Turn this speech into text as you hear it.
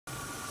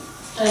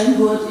And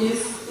what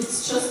if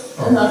it's just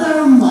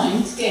another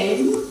mind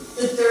game,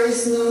 that there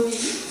is no me,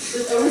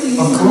 that everything is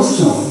of course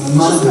not.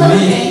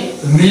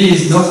 The me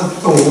is not a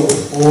thought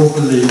or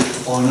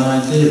belief or an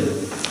idea.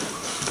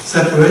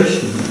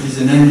 Separation is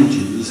an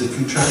energy, is a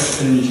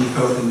contracted energy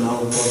felt in the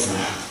whole body.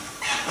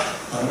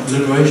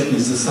 Liberation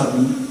is a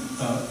sudden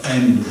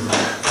end of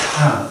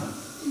power,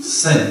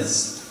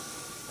 sense,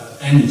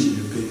 energy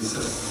of being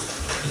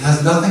self. It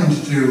has nothing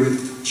to do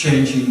with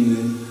changing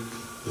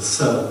the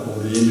self or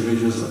the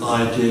individual's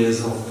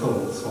ideas or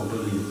thoughts or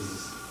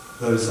beliefs.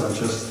 Those are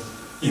just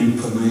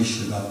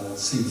information about what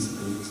seems to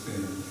be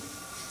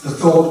experienced. The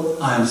thought,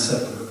 I am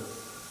separate,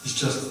 is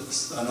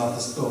just another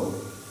story.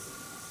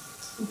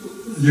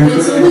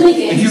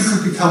 If you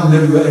could become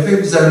liberated, if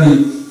it was only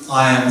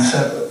I am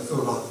separate,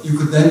 you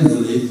could then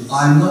believe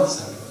I am not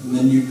separate, and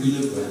then you'd be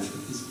liberated.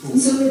 And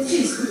so it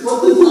is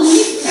what we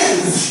believe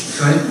is.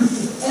 Sorry?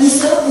 And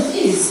so it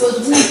is what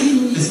we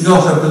believe. It's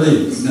not a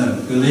belief, no.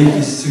 Belief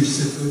is too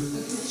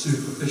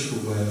superficial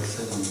way of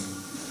saying it.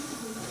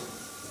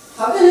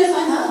 How can I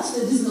find out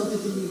that it's not a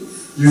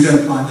belief? You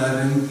don't find out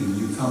anything.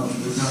 You can't.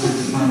 There's nothing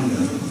to find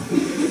out.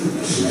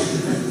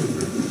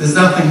 There's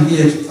nothing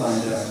here to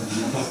find out.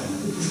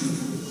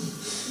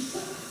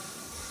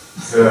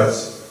 Yes.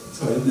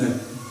 Sorry, no.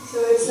 So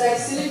it's like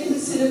sitting in the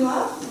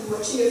cinema and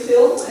watching a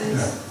film, and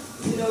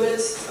you know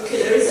that, okay,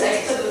 there is an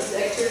actor, but the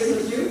actor is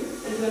not you,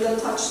 and you're not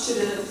touched to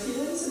the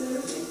feelings and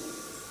everything?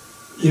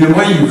 In a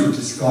way you could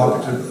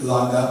describe it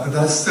like that, but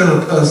that's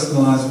still a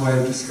personalised way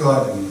of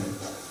describing it.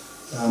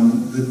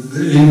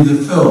 In the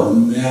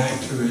film, the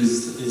actor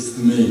is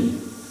the me,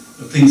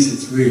 that thinks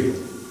it's real.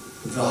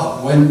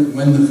 But when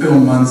the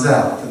film runs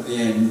out at the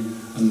end,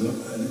 and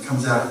it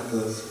comes out of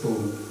the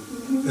spool,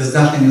 there's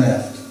nothing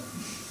left.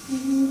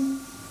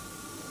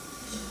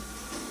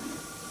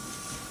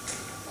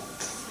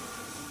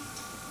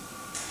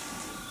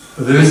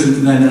 But there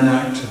isn't then an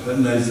actor that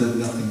knows there's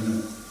nothing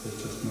there. There's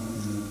just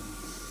nothing there.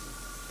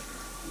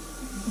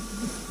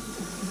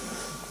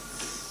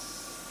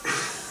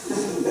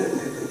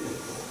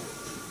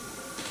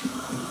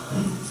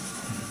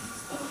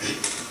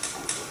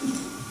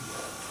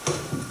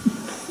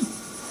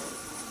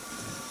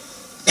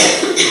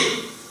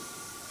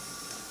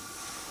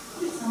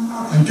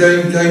 And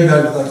going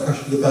back to that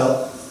question about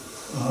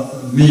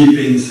me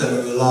being so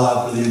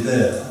reliably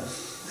there,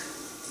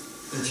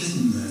 it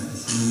isn't there.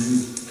 It's an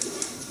illusion.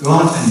 There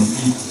aren't any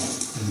people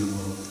in the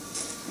world.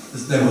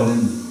 There's no one in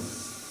the world.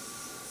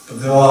 But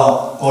there are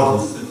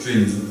bodies that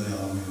dream that they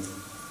are real.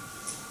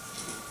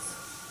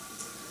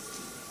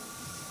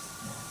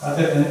 Are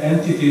there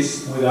entities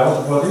without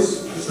bodies?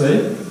 Sorry?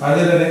 Are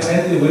there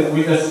entities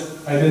we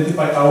just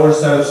identify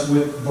ourselves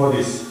with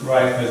bodies,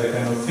 right, as a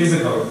kind of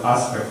physical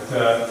aspect,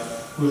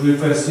 which we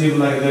perceive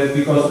like that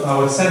because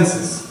our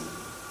senses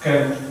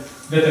can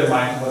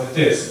determine what it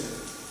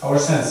is. Our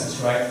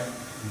senses, right?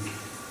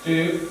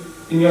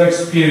 In your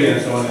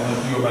experience, or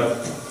not you,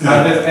 but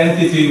are there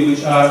entities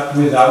which are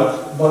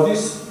without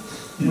bodies,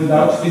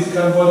 without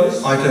physical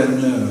bodies? I don't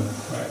know.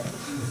 Right.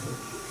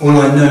 All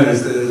I know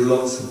is that there are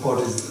lots of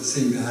bodies that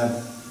seem to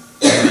have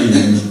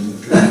meaning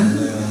and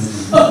they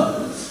are.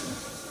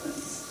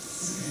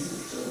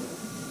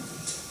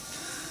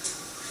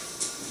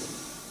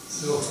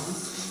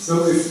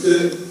 So if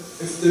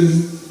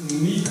the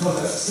me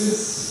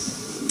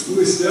collapses, who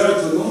is there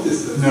to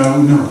notice that?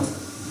 No.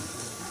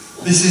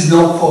 This is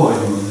not for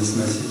anyone, this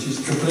message.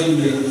 It's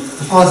completely,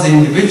 as far as the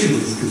individual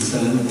is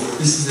concerned,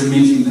 this is a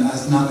meeting that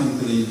has nothing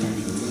for the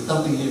individual. There's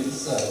nothing here to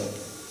say.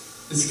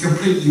 It's a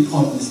completely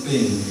pointless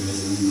being here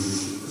as an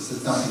individual.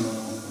 There's nothing on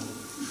offer.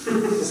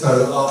 So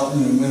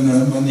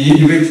when the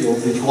individual,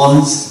 which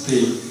wants to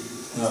be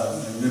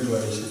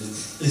liberated,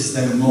 is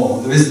no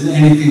more. There isn't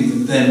anything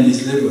that then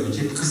is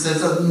liberated, because there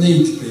doesn't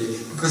need to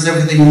be, because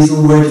everything is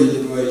already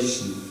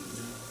liberation.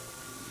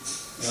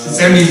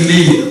 It's only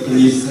me that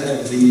believes that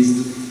everything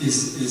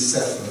is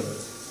separate.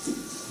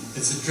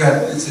 It's a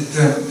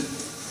dreamt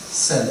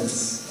sense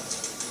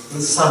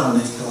that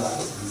suddenly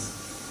collapses.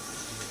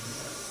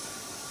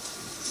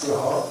 So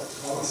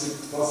how is it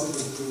possible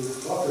to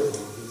talk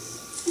about this?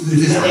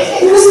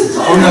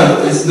 Oh no,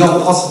 it's not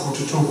possible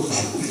to talk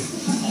about it.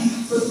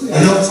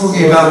 We're not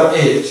talking about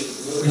it,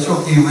 we're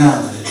talking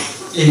around it.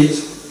 It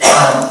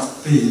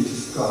can't be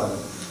described.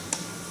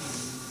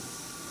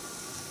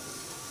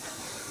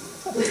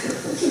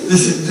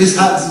 This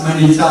happens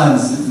many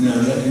times,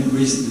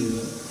 recently,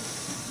 that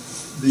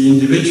the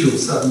individual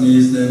suddenly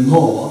is no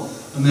more,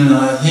 and then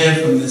I hear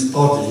from this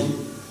body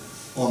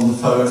on the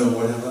phone or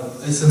whatever.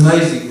 It's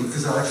amazing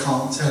because I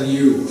can't tell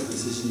you what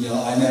this is, and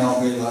I now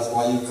realise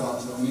why you can't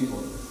tell me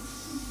what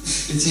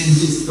it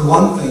is. It's the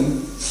one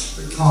thing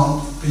that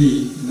can't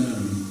be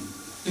known.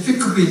 If it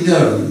could be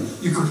known,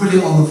 you could put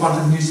it on the front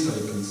of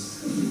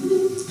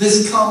newspapers.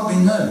 This can't be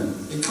known.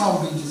 It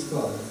can't be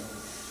described.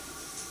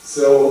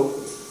 So,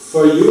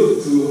 for you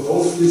to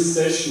host this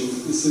session,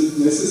 is it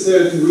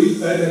necessary to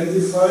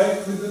re-identify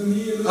with the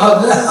me?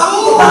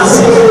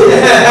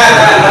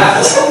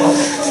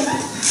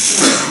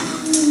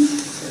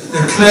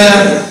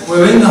 Claire,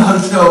 we're in the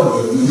hotel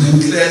room. film, and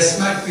then Claire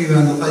smacked me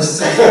around the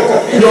face and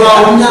said, "You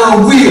are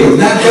now real,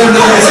 now go and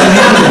look at some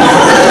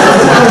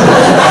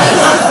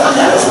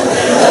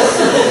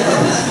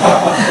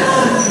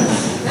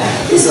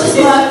This was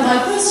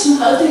my question.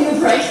 How do you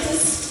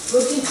practice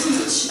what you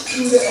teach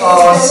in your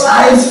Oh, everyday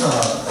life?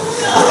 sweetheart.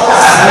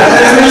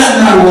 There is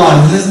no one.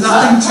 There's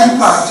nothing to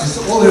practice.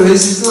 All there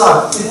is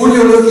life. All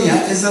you're looking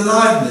at is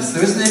aliveness.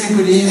 There isn't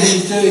anybody in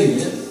here doing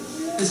it.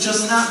 It's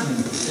just happening.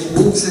 It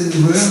walks in the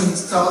room and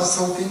starts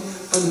talking.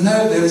 But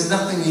no, there is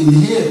nothing in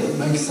here that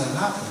makes that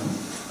happen.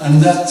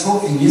 And that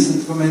talking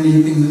isn't from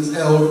anything that's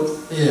held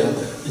here.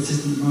 It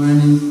isn't from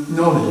any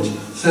knowledge.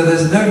 So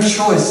there's no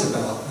choice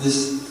about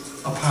this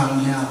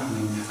apparently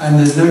happening. And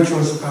there's no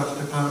choice about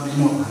it apparently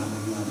not happening.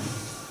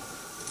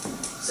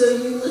 So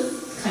you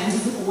live kind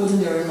of an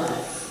ordinary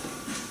life.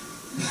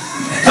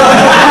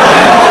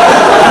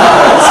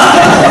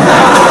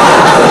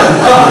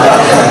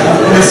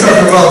 It's sort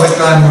of rather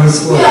glamorous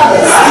work.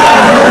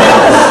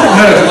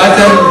 No, I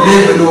don't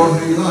live an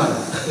ordinary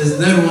life. There's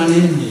no one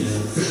in here.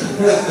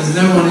 There's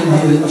no one in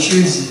here that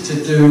chooses to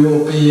do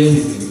or be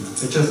anything.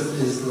 It just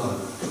is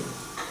life.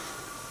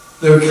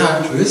 There are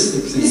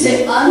characteristics in You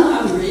say, I'm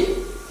hungry,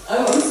 I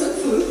want some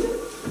food.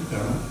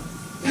 Yeah.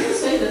 You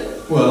say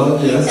that. Well,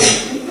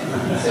 yes.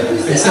 So you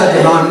say, Except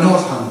that I'm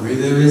not hungry.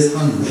 There is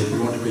hunger, if you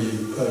want to be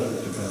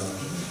perfect about it.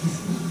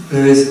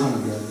 There is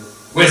hunger.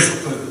 Where's the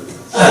food?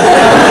 So you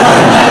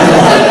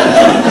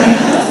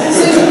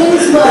mean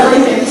it's more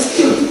elegant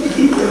to be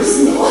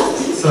impersonal?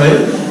 Sorry?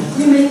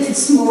 You mean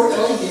it's more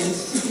elegant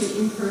to be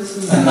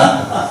impersonal?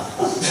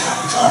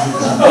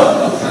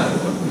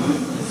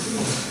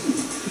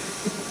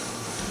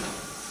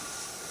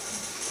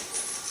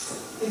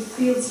 It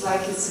feels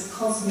like it's a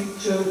cosmic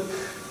joke.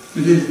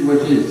 It is what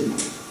it is.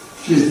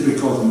 It is the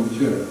cosmic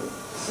joke.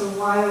 So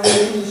why are we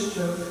in this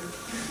joke?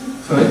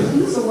 Sorry?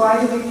 So why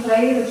do we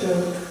play the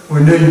joke?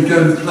 Well, no, you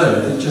don't play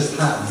it, it just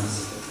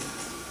happens.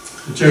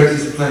 The joke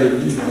is played,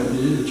 you know,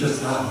 it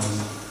just happens.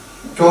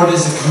 God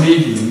is a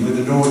comedian with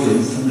an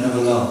audience that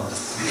never laughs.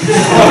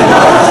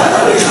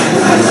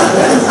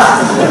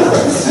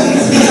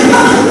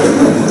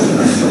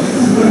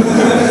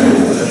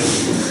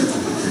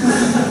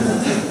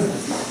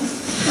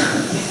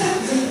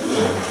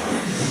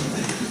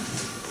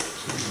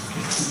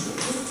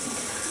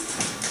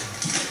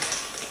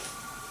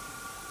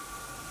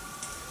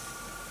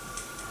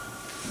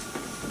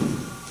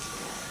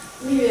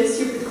 Maybe a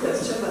stupid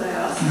question, but I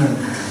ask. No.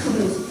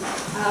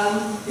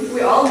 If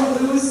we all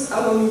lose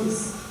our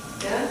me's,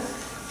 yeah,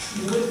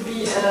 would it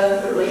be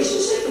a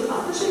relationship, a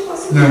partnership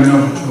possible? No,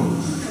 not at all.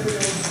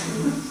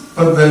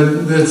 But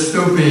there'd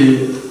still be,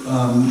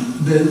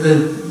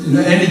 you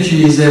know,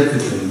 energy is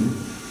everything,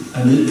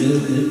 and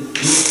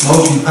it's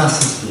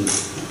multifaceted.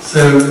 So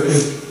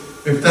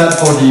if that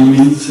body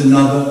meets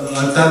another,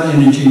 if that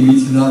energy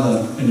meets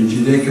another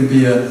energy, there can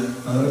be a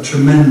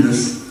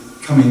tremendous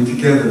coming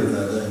together of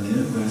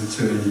those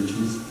two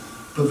energies.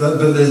 But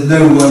there's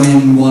no one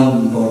in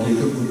one body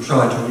that will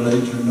try to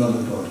relate to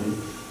another body,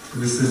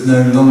 because there's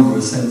no longer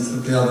a sense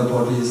that the other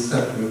body is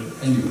separate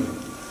anyway.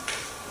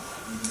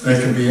 There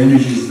can be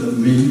energies that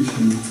meet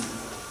and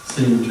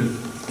seem to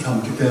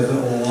come together,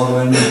 or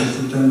other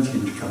energies that don't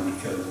seem to come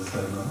together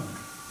so much.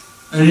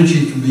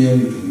 Energy can be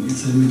anything,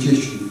 it's a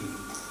magician.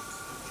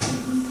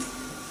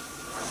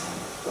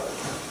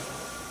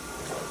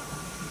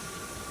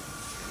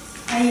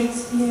 I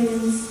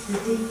experience the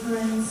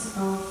difference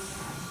of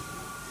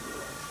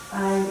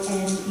I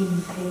am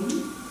in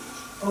pain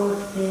or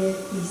there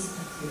is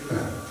a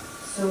pain.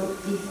 So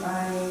if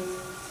I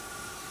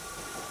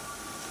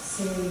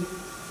say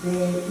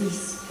there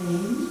is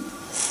pain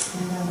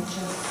and I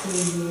just say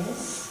yes,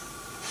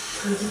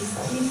 it is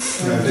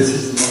different. No, this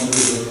is not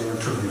what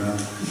we're talking about.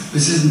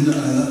 This isn't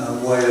a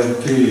way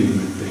of dealing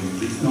with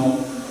things. It's not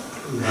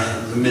that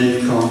the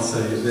me can't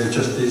say there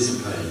just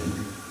is pain.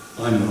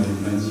 I'm not in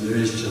pain, there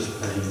is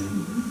just pain.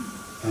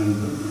 And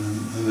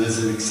there's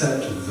an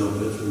acceptance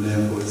of it, and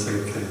therefore it's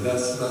okay.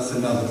 That's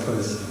another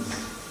process.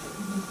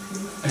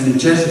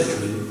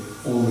 Energetically,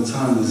 all the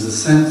time there's a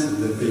sense of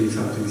there being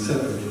something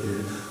separate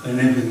here, and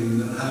everything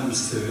that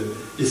happens to it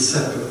is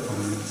separate from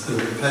it. So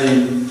the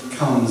pain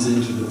comes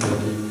into the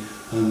body,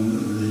 and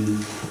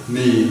the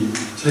me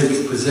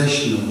takes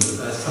possession of it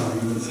as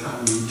something that's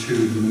happening to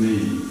the me.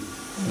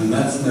 And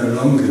that's no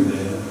longer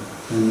there,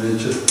 and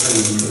there's just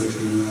pain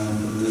floating around,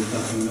 and there's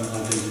nothing that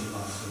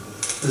identifies with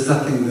it. There's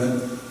nothing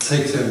that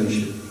takes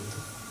ownership.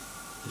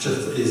 It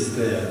just is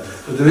there.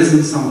 But there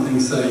isn't something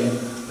saying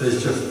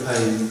there's just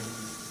pain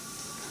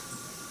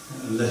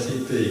and let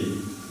it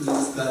be.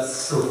 That's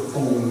sort of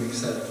form of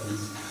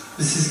acceptance.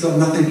 This has got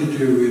nothing to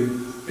do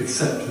with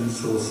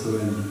acceptance or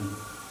surrender.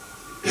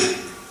 It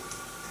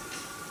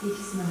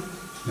is not.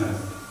 No.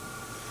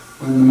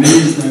 When the me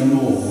is no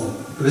more,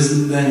 there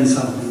isn't then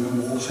something that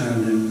walks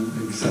around in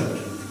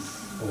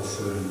acceptance or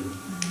surrender.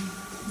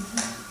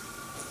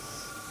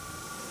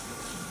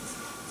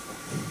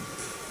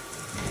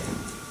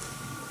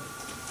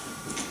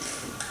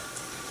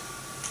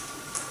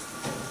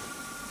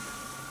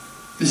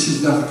 This is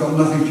got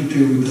nothing to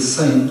do with the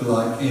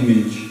saint-like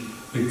image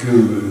the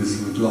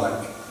gurus would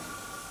like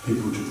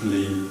people to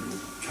believe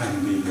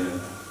can be there.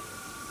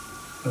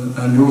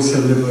 And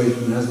also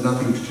liberation has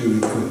nothing to do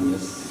with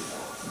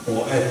goodness,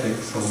 or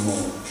ethics or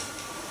morals.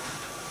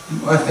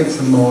 Ethics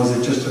and morals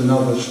are just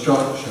another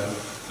structure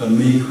that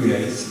me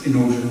creates in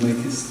order to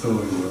make its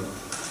story work.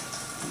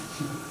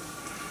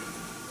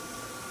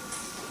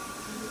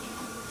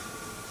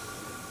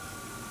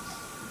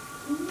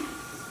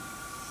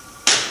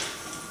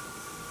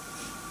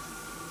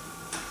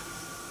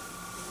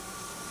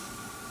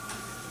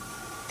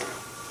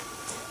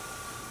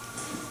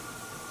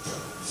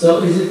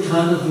 So is it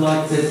kind of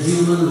like the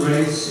human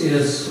race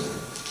is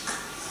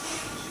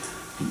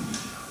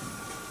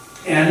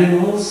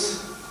animals?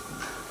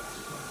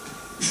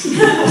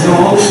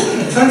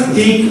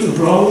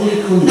 Wrongly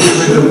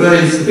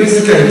conditioned.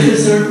 Because there is a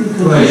certain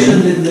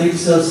condition that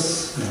makes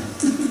us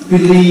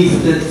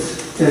believe that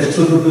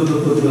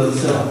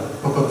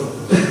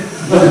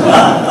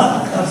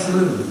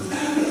Absolutely.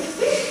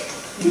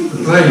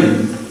 The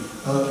brain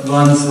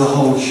runs the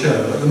whole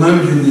show. At the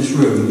moment in this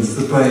room, it's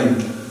the brain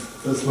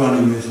that's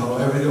running this whole,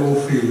 all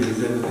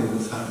feelings, everything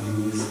that's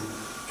happening is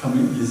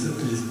coming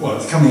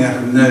out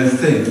of no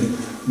thing,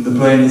 and the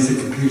brain is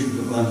the computer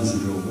that runs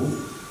it all.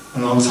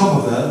 And on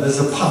top of that, there's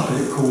a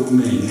puppet called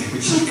me,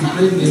 which is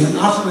completely and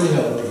utterly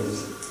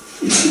helpless.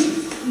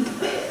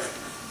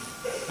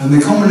 And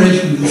the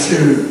combination of the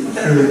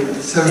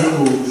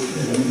so-called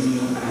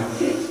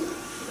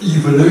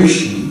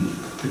evolution,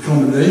 the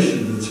combination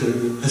of the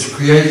two, has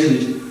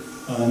created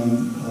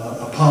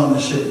a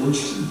partnership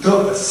which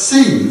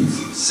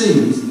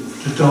seems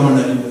to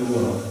dominate the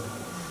world.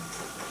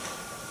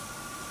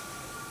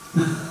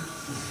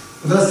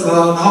 But that's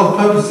the whole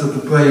purpose of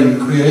the brain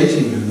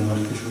creating an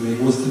artificial me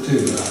was to do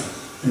that,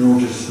 in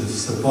order to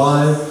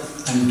survive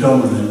and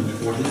dominate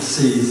what it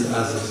sees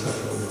as a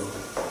separate world.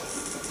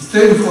 It's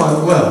doing quite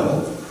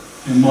well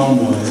in one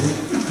way,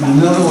 and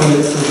another way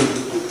it's sort of,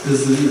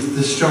 there's the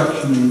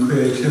destruction and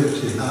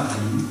creativity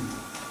happening.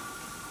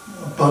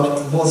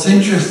 But what's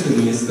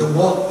interesting is that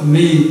what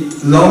me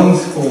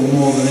longs for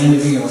more than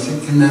anything else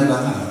it can never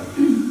have.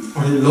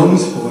 What it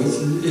longs for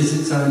is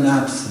its own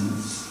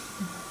absence,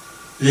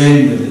 the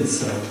end of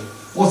itself.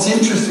 What's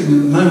interesting at the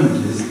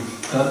moment is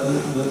that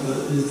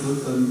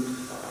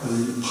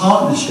the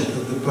partnership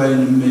of the brain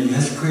and me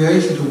has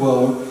created a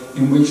world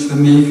in which the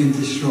me can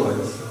destroy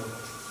itself.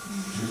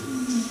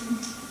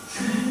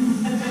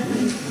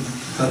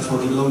 That's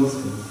what it longs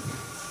for.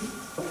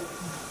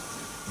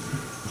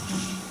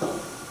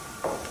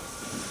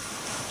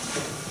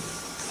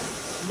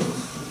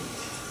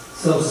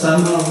 So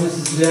somehow this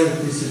is very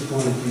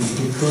disappointing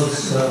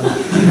because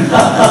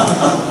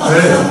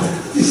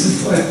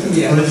disappointing,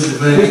 yeah.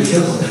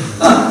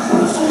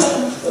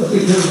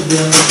 Because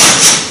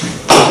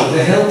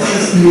the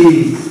helpless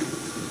me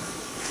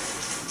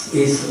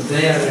is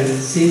there and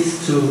it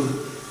seems to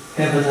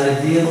have an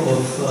idea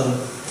of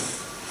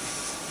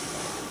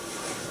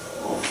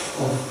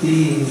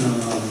being I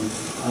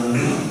don't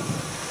know,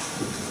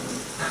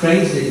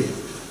 crazy.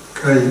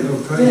 Crazy,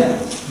 okay. Yeah.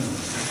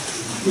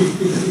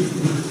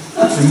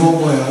 In what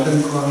way? I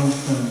don't quite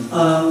understand.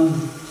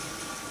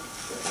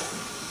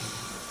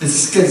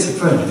 It's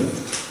schizophrenic.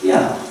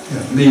 Yeah.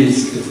 Yeah, me is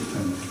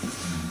schizophrenic.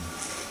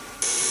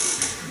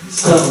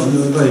 So the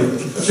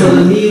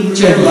me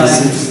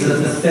realizes the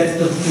effect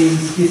of being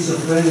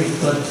schizophrenic,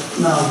 but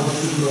now what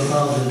to do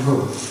about it?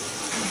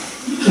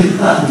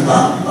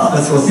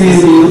 That's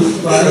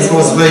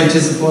what's very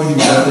disappointing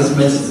about this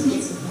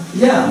message.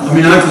 Yeah. I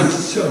mean, I could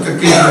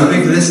give you a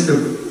big list of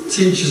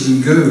teachers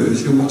and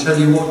gurus who will tell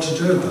you what to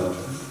do about it.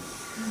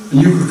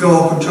 And you could go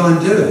off and try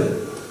and do it.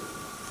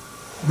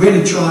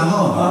 Really try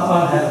hard. I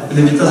have. And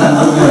if it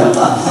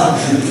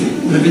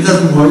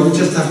doesn't work, you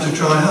just have to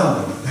try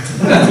hard.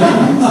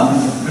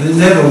 But it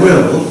never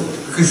will,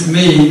 because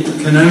me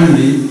can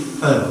only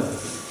fail.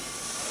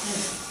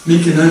 Me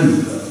can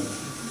only fail.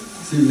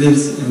 So it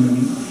lives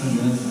in a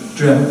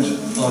dreamt,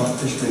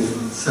 artificial,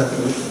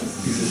 separate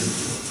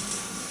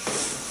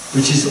existence,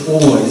 which is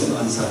always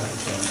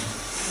unsatisfying.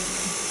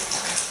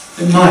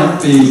 It might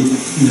be,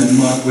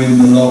 might win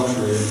the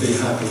lottery and be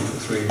happy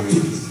for 3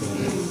 weeks, or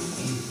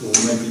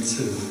maybe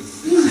 2.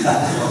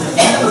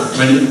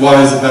 When it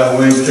worries about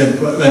weekend,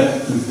 but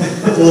then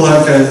all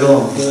that goes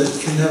on, but it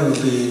can never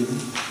be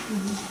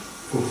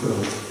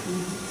fulfilled.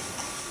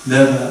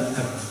 Never,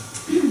 ever.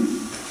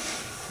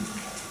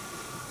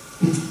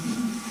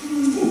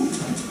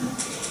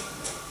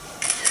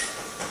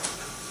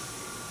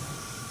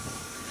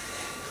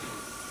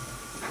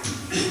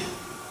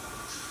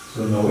 So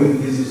knowing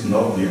this is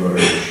not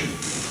liberation.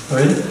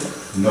 Right?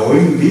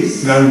 Knowing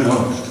this, No.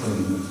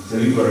 the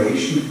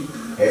liberation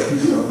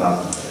happens or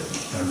doesn't happen.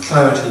 No,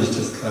 clarity is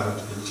just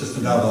clarity. It's just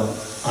another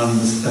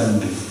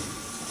understanding.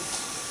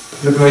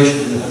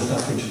 Liberation has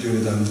nothing to do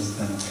with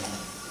understanding.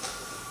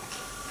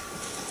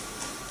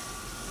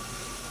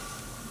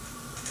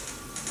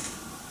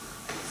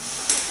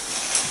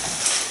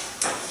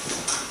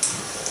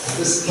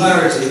 this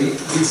clarity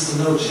leads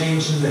to no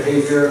change in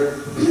behavior.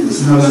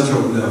 No, that's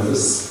all. No.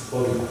 This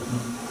body.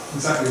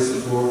 Exactly as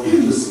before,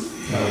 just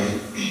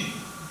clarity.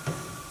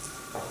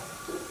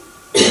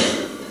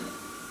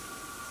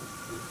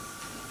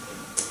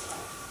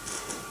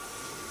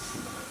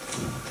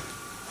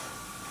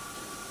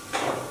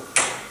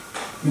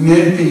 And the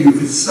only thing you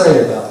could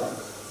say about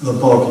the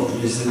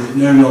body is that it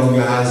no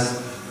longer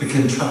has the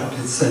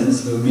contracted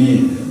sense of a me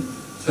in it,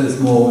 so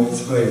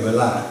it's very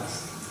relaxed.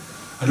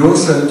 And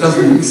also it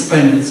doesn't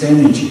expend its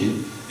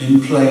energy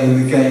in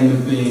playing the game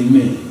of being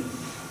me.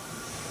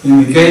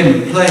 In the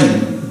game of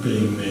playing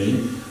being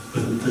me,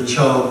 the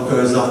child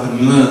grows up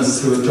and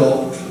learns to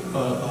adopt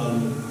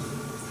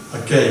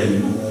a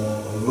game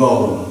or a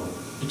role.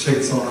 It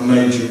takes on a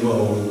major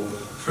role,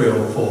 3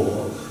 or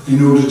 4,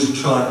 in order to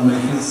try and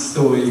make its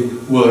story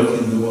work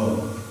in the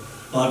world.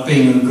 Like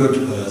being a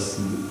good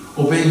person,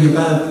 or being a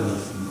bad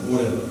person, or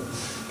whatever.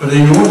 But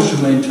in order to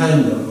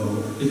maintain that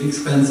role, it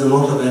expends a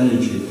lot of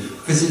energy,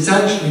 because it's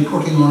actually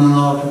putting on an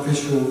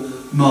artificial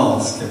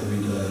mask every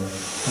day,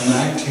 and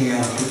acting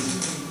out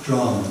its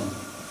drama.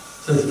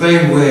 So it's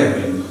very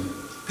wearing.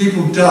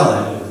 People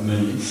die of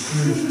me.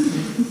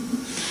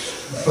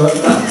 But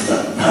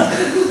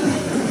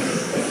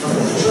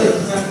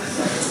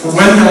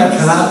when that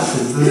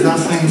collapses, there's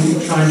nothing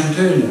trying to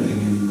do anything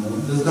anymore.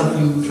 There's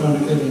nothing trying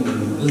to get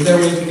anymore. There's no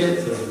way to get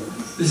there.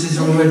 This is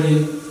already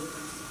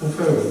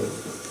fulfilled.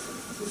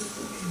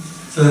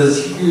 So there's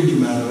a huge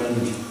amount of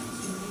energy.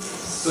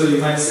 So you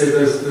might say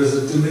there's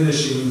a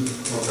diminishing,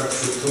 or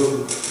perhaps a total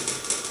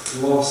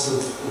loss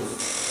of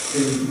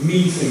me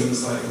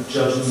things like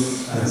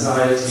judgment,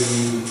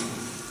 anxiety,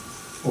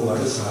 all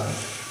that stuff.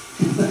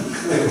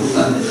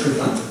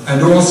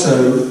 And also,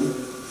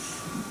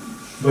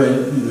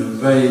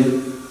 very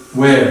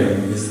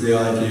wearing is the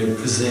idea of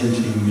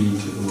presenting me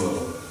to the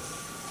world.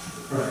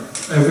 Right.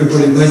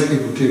 Most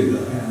people do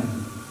that. Yeah.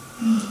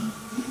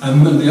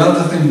 And the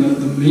other thing that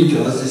the me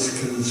does is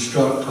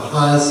construct a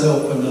higher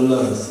self and a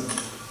lower self.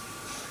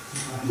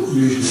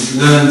 Usually it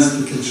learns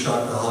to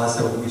construct a higher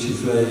self, which is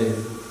very...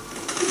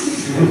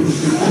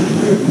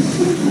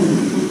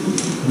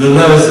 the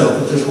lower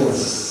self just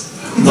wants...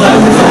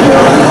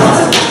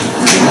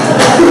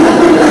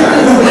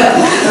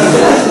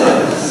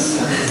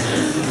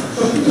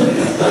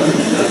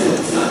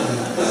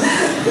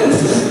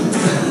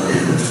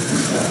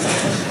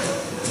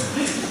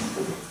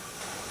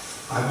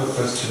 I have a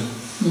question.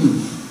 Do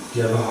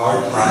you have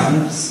hard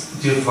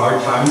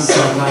times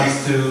sometimes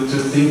to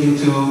think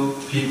into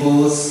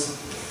people's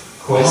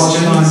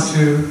questions?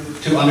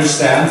 To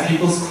understand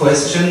people's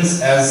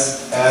questions as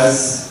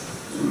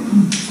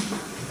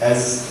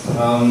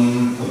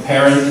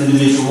apparent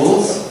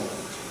individuals?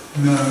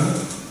 No.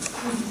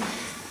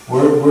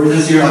 Where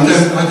does your... I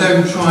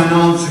don't try and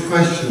answer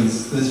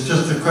questions. There's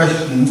just a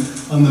question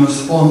and the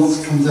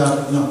response comes out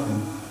of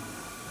nothing.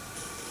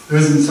 There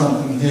isn't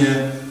something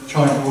here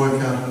trying to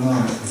work out an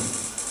answer.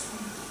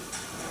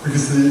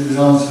 Because the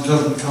answer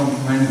doesn't come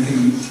from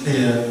anything that's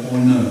here or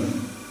known.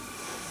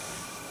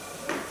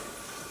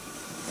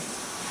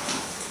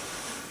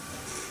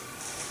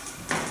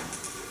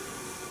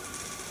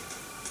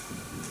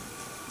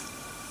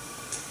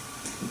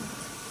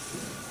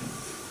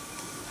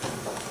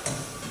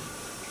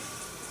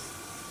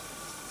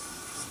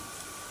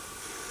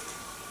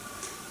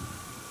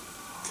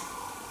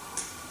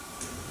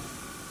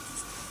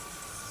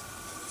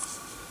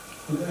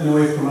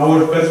 Anyway, from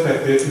our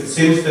perspective, it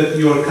seems that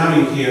you are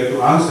coming here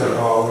to answer,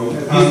 or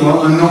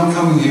I'm not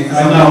coming here because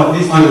I'm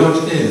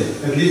not here.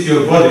 At least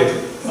your body.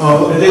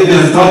 Oh, at least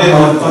the body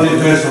of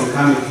Tony Person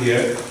coming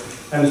here,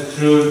 and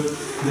through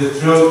the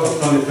throat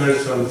of Tony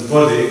Person's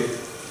body,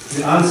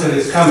 the answer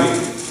is coming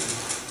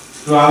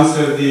to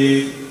answer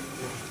the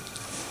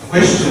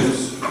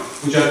questions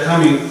which are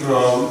coming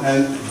from,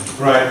 and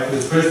right, the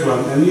first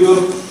one, and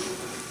you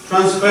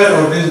transfer,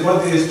 or this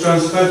body is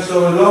transferred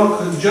so a long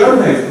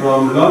journey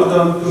from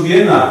London to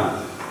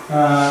Vienna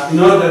in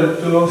order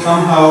to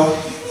somehow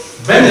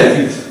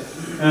benefit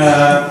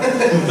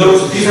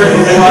those people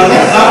who are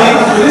coming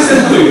to listen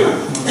to you.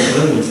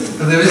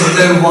 But there is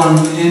no one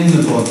in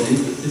the body,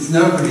 it's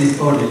nobody's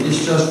body,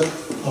 it's just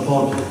a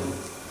body.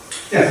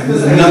 Yes,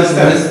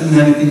 there isn't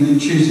anything that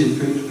chooses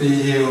for it to be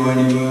here or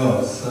anywhere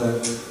else. So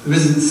there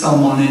isn't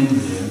someone in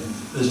here,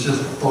 there's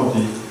just a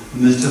body,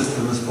 and there's just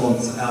a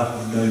response out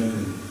of the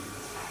open.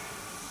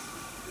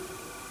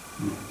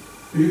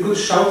 You could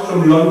shout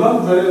from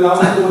London very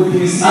loudly, would you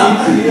be seen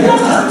here?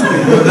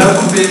 But that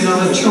would be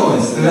another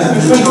choice. There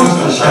isn't a choice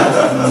to shout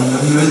from London,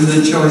 there isn't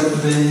a choice to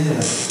be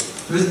here.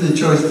 There isn't a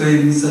choice to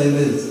even say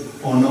this,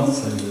 or not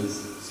say this.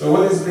 So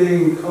what is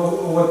being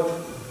called,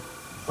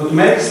 what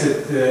makes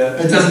it,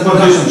 it doesn't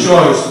what is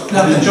choice?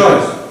 Nothing.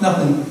 Choice?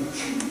 Nothing.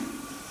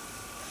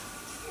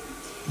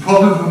 The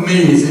problem for me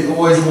is it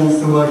always wants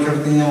to work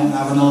everything out and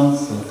have an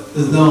answer.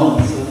 There's no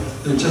answer.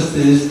 There just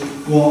is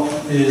what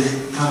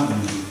is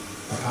happening.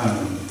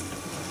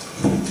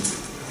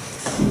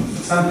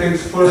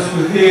 Something's supposed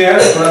to hear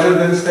rather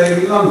than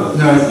staying in London.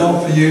 No, it's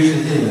not for you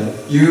to hear.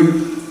 You,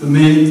 the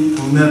me,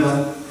 will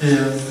never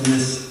hear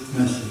this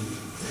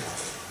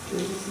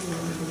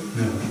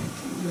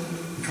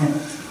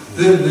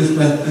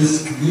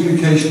this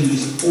communication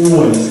is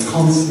always,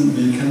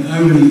 constantly, can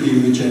only be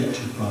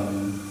rejected by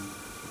them.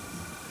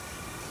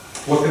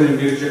 What can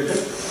be rejected?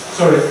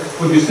 Sorry,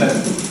 what you said?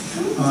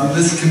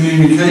 This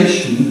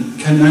communication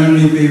can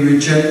only be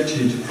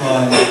rejected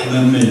by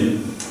the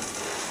me.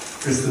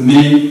 Because the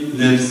me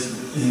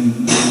lives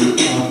in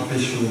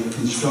artificial,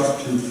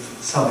 constructed,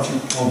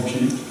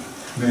 subject-object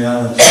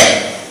reality.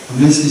 And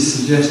this is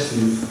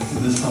suggesting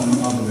that there's some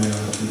other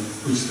reality,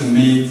 which the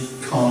me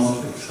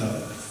can't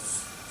accept.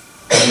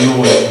 And we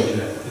always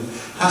reject it.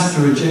 Has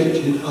to reject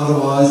it,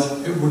 otherwise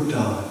it would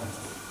die.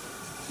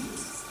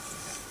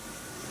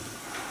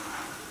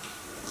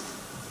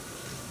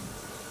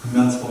 And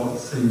that's what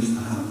seems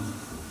to happen.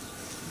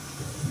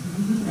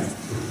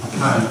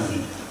 Apparently.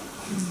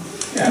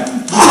 Yeah,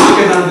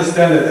 you can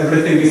understand that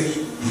everything is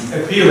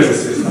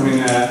appearances. I mean,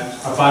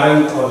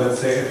 apparent, or let's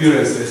say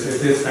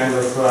appearances. It is kind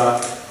of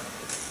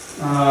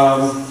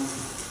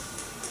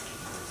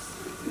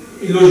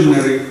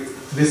illusionary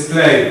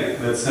display,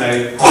 let's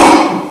say,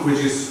 which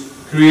is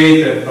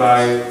created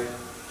by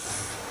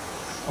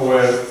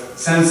our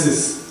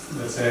senses,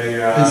 let's say.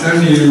 It's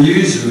only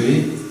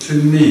illusory to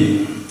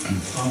me.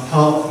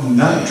 Apart from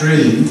that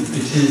dream,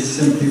 it is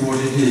simply what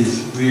it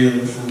is, real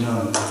and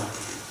known.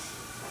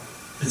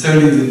 It's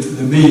only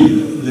the me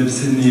that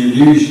lives in the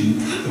illusion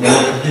that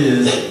what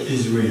appears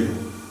is real,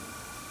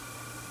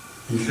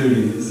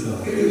 including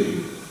itself.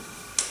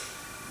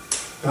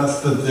 That's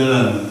the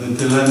dilemma. The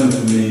dilemma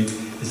for me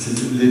is that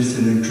it lives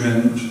in a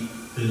dreamt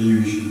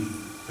illusion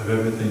of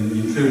everything,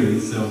 including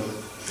itself,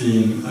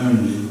 being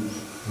only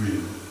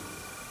real.